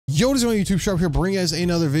Yo, what is going on YouTube? Sharp here, bringing us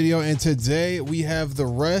another video, and today we have the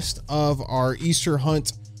rest of our Easter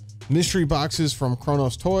hunt mystery boxes from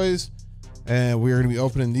Chrono's Toys, and we're going to be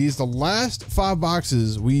opening these. The last 5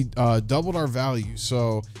 boxes we doubled our value,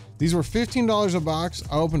 so these were $15 a box.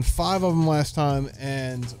 I opened 5 of them last time,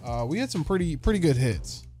 and we had some pretty good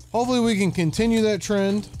hits. Hopefully we can continue that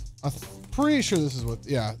trend. I'm pretty sure this is what,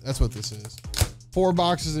 yeah, that's what this is. 4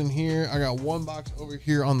 boxes in here. I got 1 box over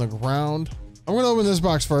here on the ground. I'm gonna open this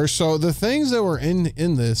box first. So the things that were in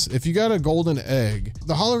this, if you got a golden egg,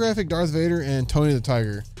 the holographic Darth Vader and Tony the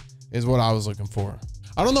Tiger is what I was looking for.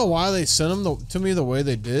 I don't know why they sent them to me the way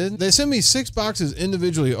they did. They sent me 6 boxes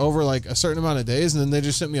individually over like a certain amount of days, and then they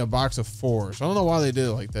just sent me a box of 4. So I don't know why they did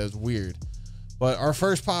it like that. It's weird. But our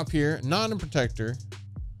first pop here, not in protector.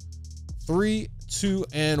 3, 2,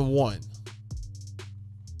 and 1.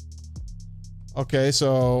 Okay,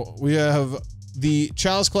 so we have the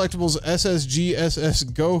Chalice Collectibles SSG SS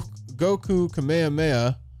Goku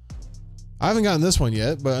Kamehameha. I haven't gotten this one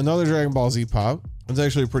yet, but another Dragon Ball Z pop. It's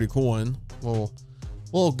actually a pretty cool one. Little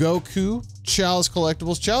Goku Chalice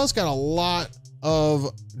Collectibles. Chalice got a lot of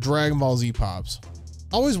Dragon Ball Z pops.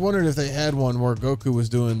 I always wondered if they had one where Goku was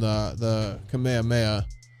doing the Kamehameha.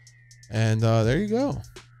 And there you go.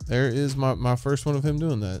 There is my first one of him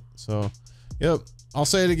doing that. So, yep. I'll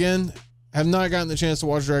say it again. Have not gotten the chance to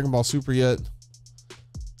watch Dragon Ball Super yet.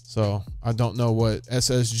 So I don't know what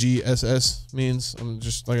SSGSS means. I'm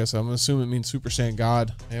just, like I said, I'm gonna assume it means Super Saiyan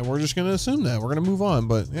God, and we're just gonna assume that. We're gonna move on,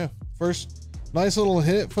 but yeah, first nice little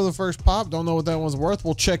hit for the first pop. Don't know what that one's worth.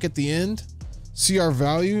 We'll check at the end, see our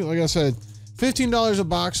value. Like I said, $15 a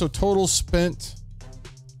box, so total spent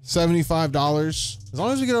 $75. As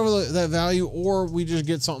long as we get over that value, or we just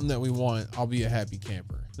get something that we want, I'll be a happy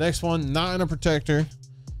camper. Next one, not in a protector.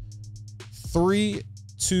 3,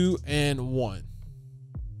 2, and 1.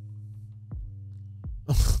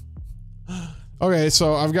 Okay,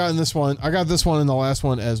 so I've gotten this one. I got this one in the last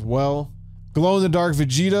one as well. Glow in the Dark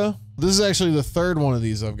Vegeta. This is actually the 3rd one of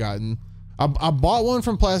these I've gotten. I bought one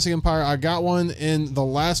from Plastic Empire. I got one in the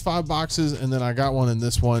last 5 boxes, and then I got one in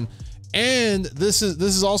this one. And this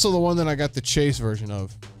is also the one that I got the chase version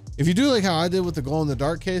of. If you do like how I did with the glow in the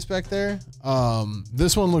dark case back there,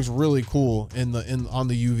 this one looks really cool on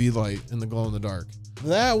the UV light in the glow in the dark.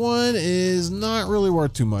 That one is not really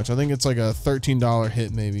worth too much. I think it's like a $13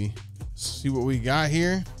 hit maybe. See what we got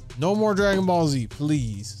here. No more Dragon Ball Z,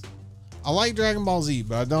 please. I like Dragon Ball Z,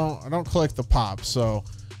 but I don't collect the pops, so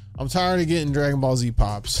I'm tired of getting Dragon Ball Z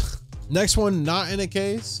pops. Next one, not in a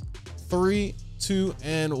case. 3, 2,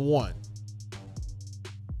 and 1.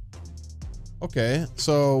 Okay,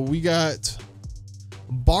 so we got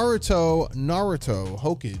Naruto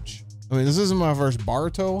Hokage. I mean, this isn't my first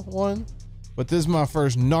Boruto one, but this is my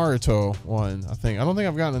first Naruto one, I think. I don't think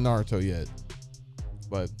I've gotten a Naruto yet,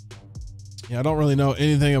 but yeah, I don't really know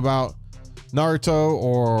anything about Naruto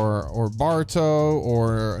or Boruto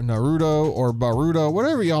or Naruto or Baruto,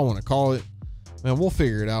 whatever y'all want to call it. Man, we'll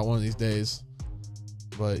figure it out one of these days.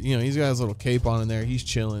 But, you know, he's got his little cape on in there. He's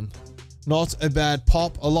chilling. Not a bad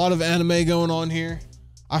pop. A lot of anime going on here.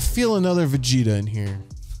 I feel another Vegeta in here.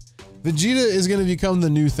 Vegeta is going to become the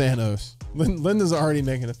new Thanos. Linda's already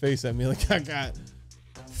making a face at me like I got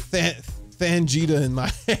Thangita in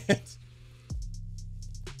my head.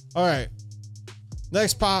 All right.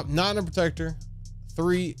 Next pop, not in a protector.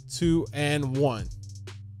 3, 2, and 1.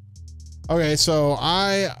 Okay, so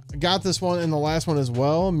I got this one in the last one as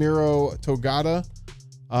well. Miro Togata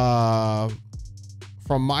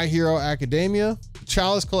from My Hero Academia.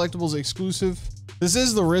 Chalice Collectibles exclusive. This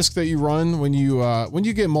is the risk that you run when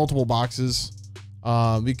you get multiple boxes,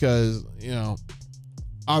 because, you know,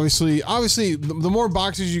 obviously the more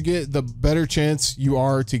boxes you get, the better chance you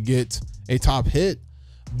are to get a top hit.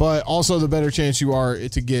 But also the better chance you are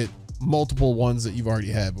to get multiple ones that you've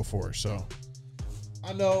already had before. So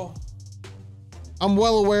I know I'm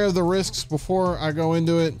well aware of the risks before I go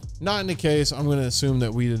into it. Not in the case, I'm going to assume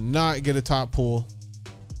that we did not get a top pull.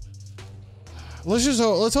 Let's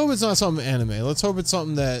hope it's not something anime. Let's hope it's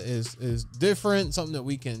something that is different, something that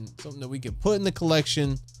we can put in the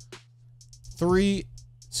collection. 3,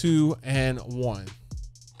 2, and 1.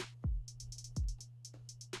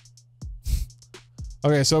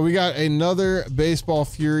 Okay, so we got another Baseball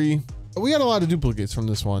Fury. We got a lot of duplicates from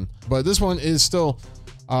this one, but this one is still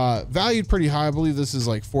valued pretty high. I believe this is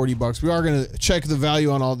like 40 bucks. We are going to check the value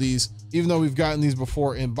on all these, even though we've gotten these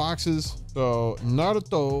before in boxes. So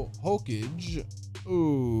Naruto Hokage.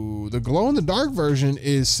 Ooh, the glow in the dark version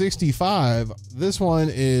is 65. This one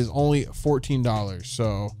is only $14.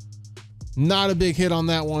 So not a big hit on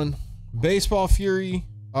that one. Baseball Fury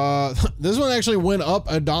This one actually went up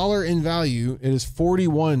 $1 in value. It is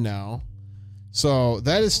 41 now. So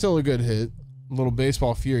that is still a good hit. A little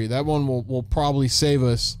Baseball Fury. That one will probably save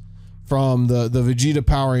us from the Vegeta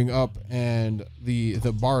powering up and the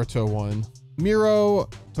Baruto one. Miro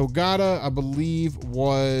Togata, I believe,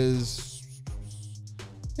 was,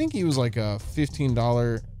 I think he was like a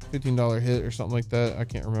 $15 hit or something like that. I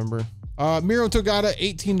can't remember. Miro Togata,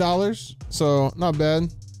 $18. So not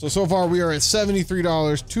bad. So far we are at $73,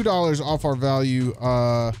 $2 off our value.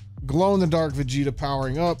 Glow in the dark Vegeta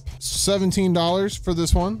powering up, $17 for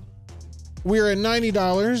this one. We're at $90.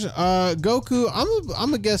 Goku, I'm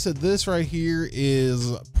gonna guess that this right here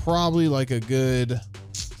is probably like a good, I'm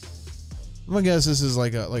gonna guess this is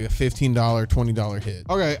like a $15, $20 hit.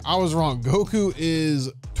 Okay, I was wrong. Goku is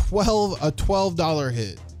a $12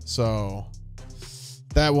 hit. So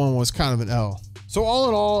that one was kind of an L. So all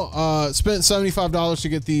in all, spent $75 to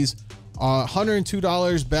get these,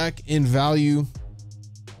 $102 back in value.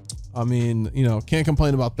 I mean, you know, can't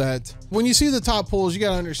complain about that. When you see the top pulls, you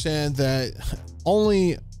got to understand that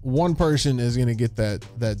only one person is going to get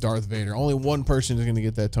that Darth Vader. Only one person is going to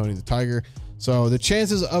get that Tony the Tiger. So the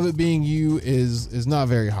chances of it being you is not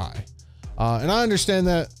very high. And I understand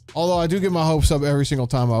that, although I do get my hopes up every single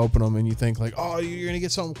time I open them, and you think like, oh, you're going to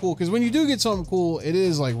get something cool. Because when you do get something cool, it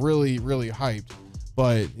is like really, really hyped.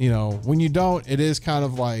 But, you know, when you don't, it is kind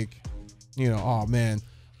of like, you know, oh man.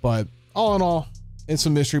 But all in all, it's a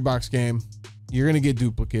mystery box game. You're gonna get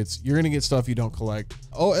duplicates. You're gonna get stuff you don't collect.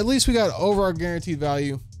 Oh, at least we got over our guaranteed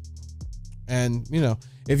value. And you know,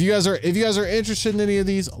 if you guys are interested in any of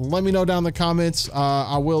these, let me know down in the comments.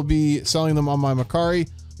 I will be selling them on my Macari.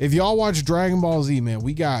 If y'all watch Dragon Ball Z, man,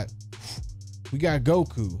 we got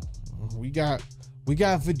Goku, we got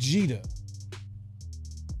Vegeta,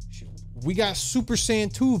 we got Super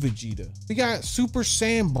Saiyan 2 Vegeta, we got Super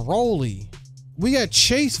Saiyan Broly. We got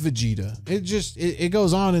Chase Vegeta. It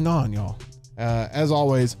goes on and on, y'all. As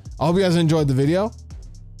always, I hope you guys enjoyed the video,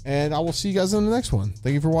 and I will see you guys in the next one.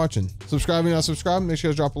 Thank you for watching. Subscribe if you're not subscribed. Make sure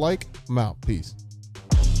you guys drop a like. I'm out. Peace.